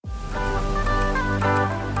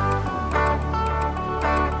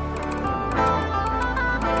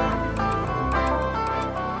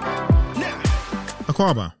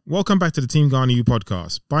Akwaba, welcome back to the Team Ghana U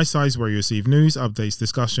podcast, bite-sized where you receive news, updates,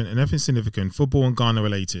 discussion and everything significant football and Ghana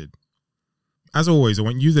related. As always, I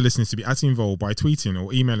want you the listeners to be actively involved by tweeting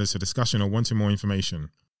or emailing us for discussion or wanting more information.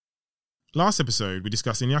 Last episode, we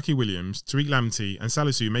discussed Iñaki Williams, Tariq Lamptey and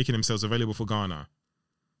Salisu making themselves available for Ghana.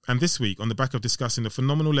 And this week, on the back of discussing the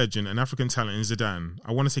phenomenal legend and African talent in Zidane,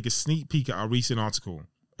 I want to take a sneak peek at our recent article,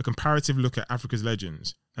 a comparative look at Africa's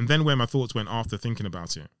legends, and then where my thoughts went after thinking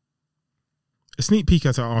about it. A sneak peek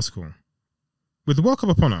at our article. With the World Cup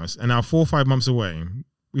upon us and now 4 or 5 months away,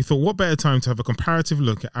 we thought what better time to have a comparative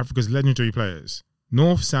look at Africa's legendary players,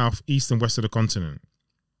 north, south, east and west of the continent.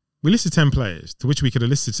 We listed 10 players, to which we could have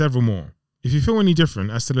listed several more. If you feel any different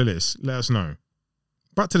as to the list, let us know.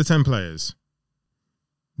 Back to the 10 players.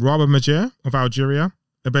 Rabah Madjer of Algeria,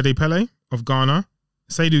 Abedi Pele of Ghana,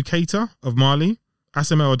 Seydou Keita of Mali,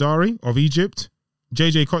 Assam El Adari of Egypt,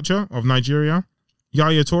 JJ Kocha of Nigeria,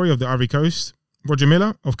 Yaya Toure of the Ivory Coast, Roger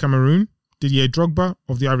Milla of Cameroon, Didier Drogba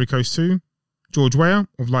of the Ivory Coast too, George Weah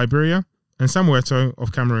of Liberia, and Samuel Eto'o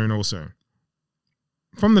of Cameroon also.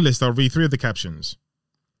 From the list, I'll read 3 of the captions.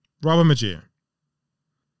 Rabah Madjer.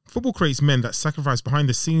 Football creates men that sacrifice behind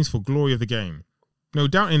the scenes for glory of the game. No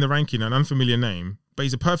doubt in the ranking an unfamiliar name, but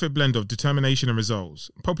he's a perfect blend of determination and results,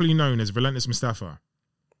 popularly known as Relentless Mustafa.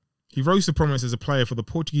 He rose to prominence as a player for the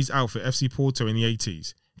Portuguese outfit FC Porto in the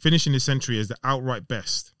 80s, finishing his century as the outright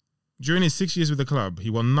best. During his 6 years with the club, he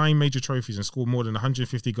won 9 major trophies and scored more than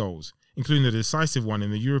 150 goals, including the decisive one in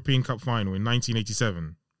the European Cup final in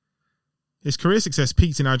 1987. His career success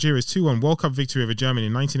peaked in Algeria's 2-1 World Cup victory over Germany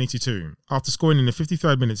in 1982, after scoring in the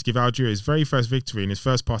 53rd minute to give Algeria his very first victory in his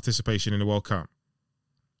first participation in the World Cup.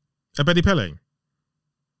 Abedi Pele.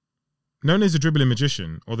 Known as the dribbling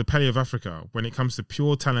magician, or the Pele of Africa, when it comes to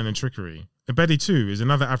pure talent and trickery, Abedi too is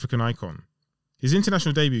another African icon. His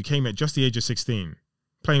international debut came at just the age of 16,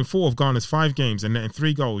 playing 4 of Ghana's 5 games and netting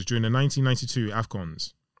 3 goals during the 1992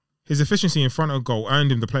 AFCONs. His efficiency in front of goal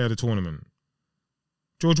earned him the player of the tournament.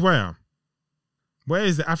 George Weah. Weah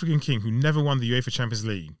is the African king who never won the UEFA Champions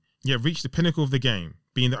League, yet reached the pinnacle of the game,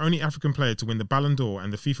 being the only African player to win the Ballon d'Or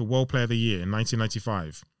and the FIFA World Player of the Year in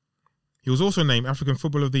 1995. He was also named African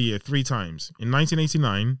Footballer of the Year 3 times, in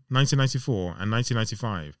 1989, 1994 and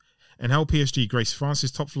 1995, and helped PSG grace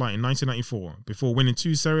France's top flight in 1994 before winning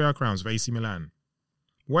 2 Serie A crowns with AC Milan.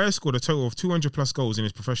 Weah scored a total of 200 plus goals in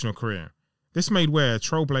his professional career. This made Weah a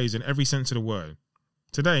trailblazer in every sense of the word.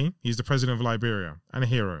 Today, he is the president of Liberia and a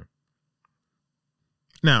hero.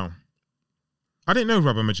 Now, I didn't know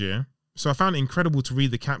Rabah Madjer, so I found it incredible to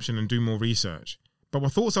read the caption and do more research. But my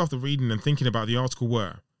thoughts after reading and thinking about the article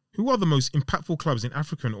were, who are the most impactful clubs in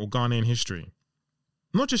African or Ghanaian history?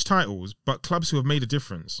 Not just titles, but clubs who have made a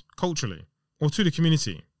difference, culturally, or to the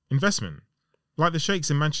community, investment. Like the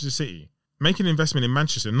Sheikhs in Manchester City, making an investment in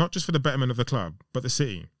Manchester not just for the betterment of the club, but the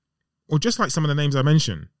city. Or just like some of the names I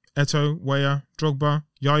mentioned, Eto'o, Weah, Drogba,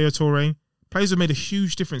 Yaya Toure, players who have made a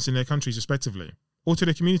huge difference in their countries respectively, or to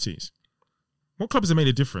their communities. What clubs have made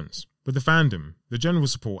a difference, with the fandom, the general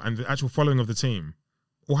support and the actual following of the team?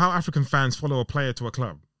 Or how African fans follow a player to a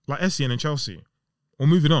club, like Essien and Chelsea? Or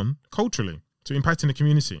moving on, culturally, to impacting the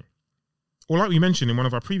community? Or like we mentioned in one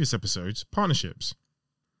of our previous episodes, partnerships.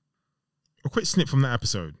 A quick snip from that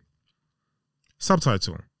episode.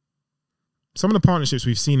 Subtitle. Some of the partnerships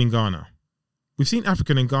we've seen in Ghana. We've seen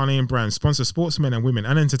African and Ghanaian brands sponsor sportsmen and women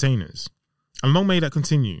and entertainers. And long may that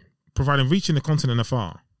continue, providing reach in the continent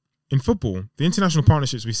afar. In football, the international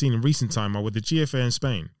partnerships we've seen in recent time are with the GFA in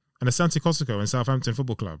Spain and the Santi Cottico and Southampton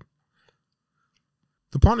Football Club.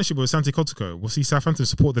 The partnership with Santi Cottico will see Southampton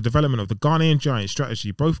support the development of the Ghanaian Giant strategy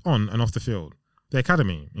both on and off the field, the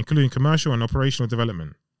academy, including commercial and operational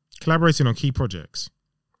development, collaborating on key projects.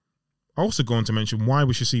 I also go on to mention why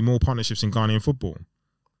we should see more partnerships in Ghanaian football.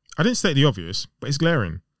 I didn't state the obvious, but it's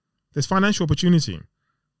glaring. There's financial opportunity.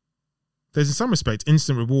 There's in some respect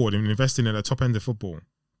instant reward in investing at the top end of football,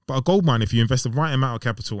 but a goldmine if you invest the right amount of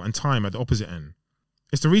capital and time at the opposite end.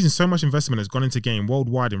 It's the reason so much investment has gone into game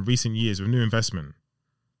worldwide in recent years with new investment.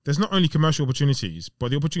 There's not only commercial opportunities,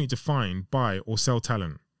 but the opportunity to find, buy or sell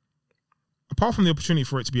talent. Apart from the opportunity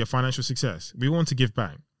for it to be a financial success, we want to give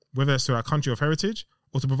back, whether it's to our country of heritage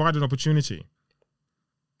or to provide an opportunity.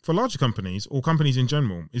 For larger companies, or companies in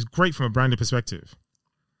general, it's great from a branding perspective.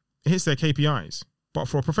 It hits their KPIs, but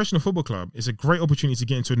for a professional football club, it's a great opportunity to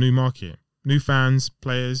get into a new market, new fans,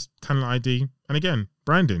 players, talent ID, and again,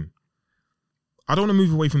 branding. I don't want to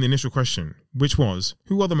move away from the initial question, which was,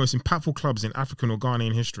 who are the most impactful clubs in African or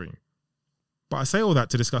Ghanaian history? But I say all that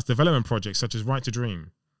to discuss development projects such as Right to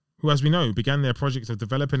Dream, who, as we know, began their project of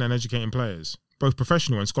developing and educating players, both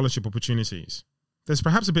professional and scholarship opportunities. There's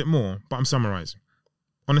perhaps a bit more, but I'm summarising.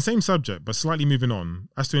 On the same subject, but slightly moving on,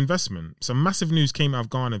 as to investment, some massive news came out of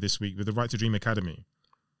Ghana this week with the Right to Dream Academy,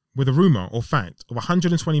 with a rumour or fact of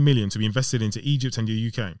 120 million to be invested into Egypt and the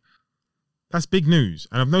UK. That's big news,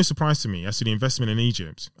 and of no surprise to me as to the investment in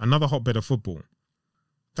Egypt, another hotbed of football.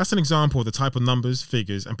 That's an example of the type of numbers,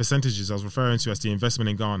 figures, and percentages I was referring to as the investment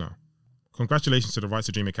in Ghana. Congratulations to the Right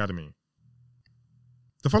to Dream Academy.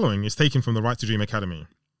 The following is taken from the Right to Dream Academy.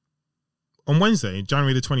 On Wednesday,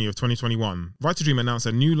 January the 20th, 2021, Right to Dream announced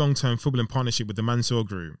a new long-term footballing partnership with the Mansour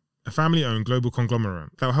Group, a family-owned global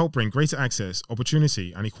conglomerate that will help bring greater access,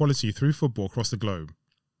 opportunity, and equality through football across the globe.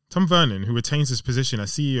 Tom Vernon, who retains his position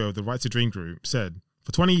as CEO of the Right to Dream Group, said,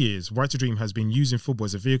 "For 20 years, Right to Dream has been using football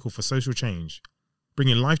as a vehicle for social change,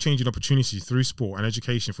 bringing life-changing opportunities through sport and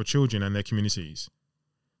education for children and their communities.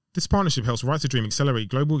 This partnership helps Right to Dream accelerate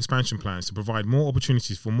global expansion plans to provide more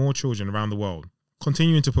opportunities for more children around the world,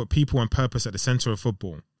 continuing to put people and purpose at the centre of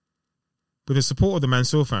football. With the support of the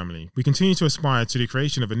Mansour family, we continue to aspire to the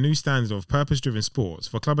creation of a new standard of purpose-driven sports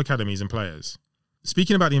for club academies and players."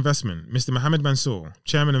 Speaking about the investment, Mr. Mohamed Mansour,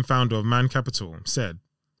 chairman and founder of Man Capital, said,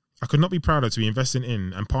 "I could not be prouder to be investing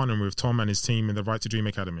in and partnering with Tom and his team in the Right to Dream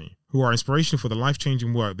Academy, who are inspiration for the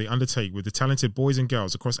life-changing work they undertake with the talented boys and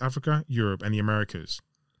girls across Africa, Europe, and the Americas.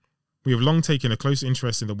 We have long taken a close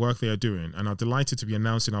interest in the work they are doing and are delighted to be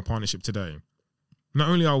announcing our partnership today. Not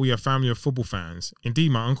only are we a family of football fans,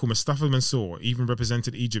 indeed my uncle Mustafa Mansour even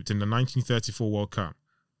represented Egypt in the 1934 World Cup,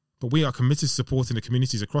 but we are committed to supporting the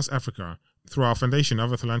communities across Africa through our foundation and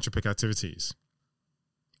other philanthropic activities.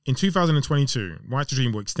 In 2022, Right to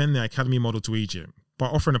Dream will extend their academy model to Egypt by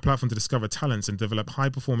offering a platform to discover talents and develop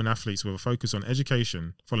high-performing athletes with a focus on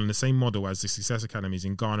education, following the same model as the Success Academies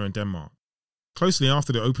in Ghana and Denmark. Closely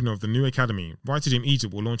after the opening of the new academy, Right to Dream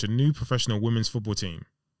Egypt will launch a new professional women's football team.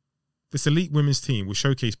 This elite women's team will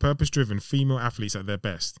showcase purpose-driven female athletes at their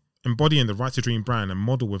best, embodying the Right to Dream brand and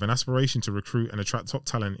model with an aspiration to recruit and attract top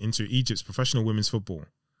talent into Egypt's professional women's football.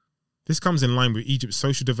 This comes in line with Egypt's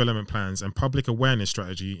social development plans and public awareness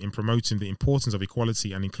strategy in promoting the importance of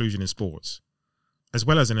equality and inclusion in sports, as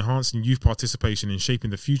well as in enhancing youth participation in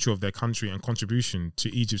shaping the future of their country and contribution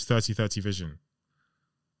to Egypt's 3030 vision.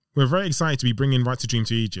 We're very excited to be bringing Right to Dream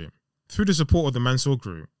to Egypt. Through the support of the Mansour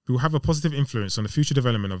Group, we will have a positive influence on the future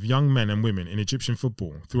development of young men and women in Egyptian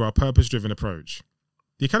football through our purpose-driven approach.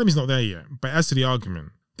 The academy's not there yet, but as to the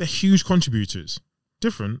argument, they're huge contributors.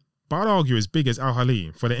 Different, but I'd argue as big as Al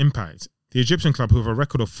Ahly for their impact, the Egyptian club who have a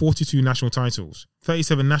record of 42 national titles,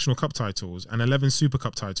 37 national cup titles, and 11 Super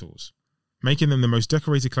Cup titles, making them the most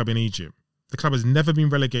decorated club in Egypt. The club has never been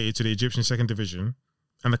relegated to the Egyptian second division,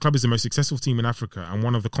 and the club is the most successful team in Africa and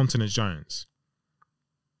one of the continent's giants.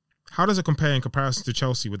 How does it compare in comparison to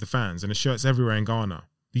Chelsea with the fans and the shirts everywhere in Ghana,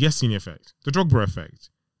 the Yestini effect, the Drogba effect,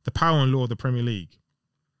 the power and law of the Premier League?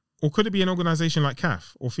 Or could it be an organisation like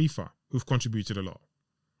CAF or FIFA who've contributed a lot?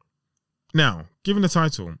 Now, given the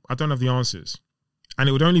title, I don't have the answers, and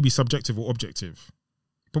it would only be subjective or objective.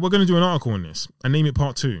 But we're going to do an article on this and name it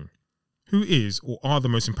Part 2. Who is or are the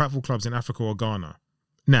most impactful clubs in Africa or Ghana?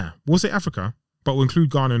 Nah, we'll say Africa, but we'll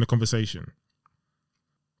include Ghana in the conversation.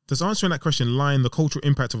 Does answering that question lie in the cultural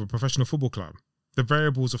impact of a professional football club, the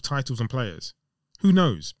variables of titles and players? Who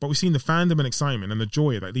knows, but we've seen the fandom and excitement and the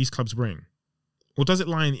joy that these clubs bring. Or does it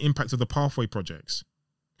lie in the impact of the Pathway projects,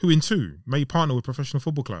 who in turn may partner with professional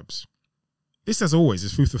football clubs? This, as always,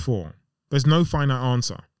 is food for thought. There's no finite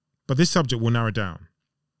answer, but this subject will narrow down.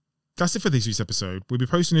 That's it for this week's episode. We'll be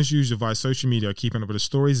posting as usual via social media, keeping up with the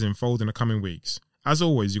stories that unfold in the coming weeks. As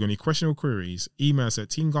always, you've got any questions or queries, email us at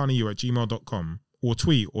teamghanaU@gmail.com or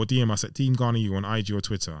tweet or DM us at teamghanaU on IG or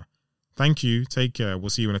Twitter. Thank you, take care,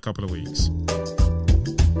 we'll see you in a couple of weeks.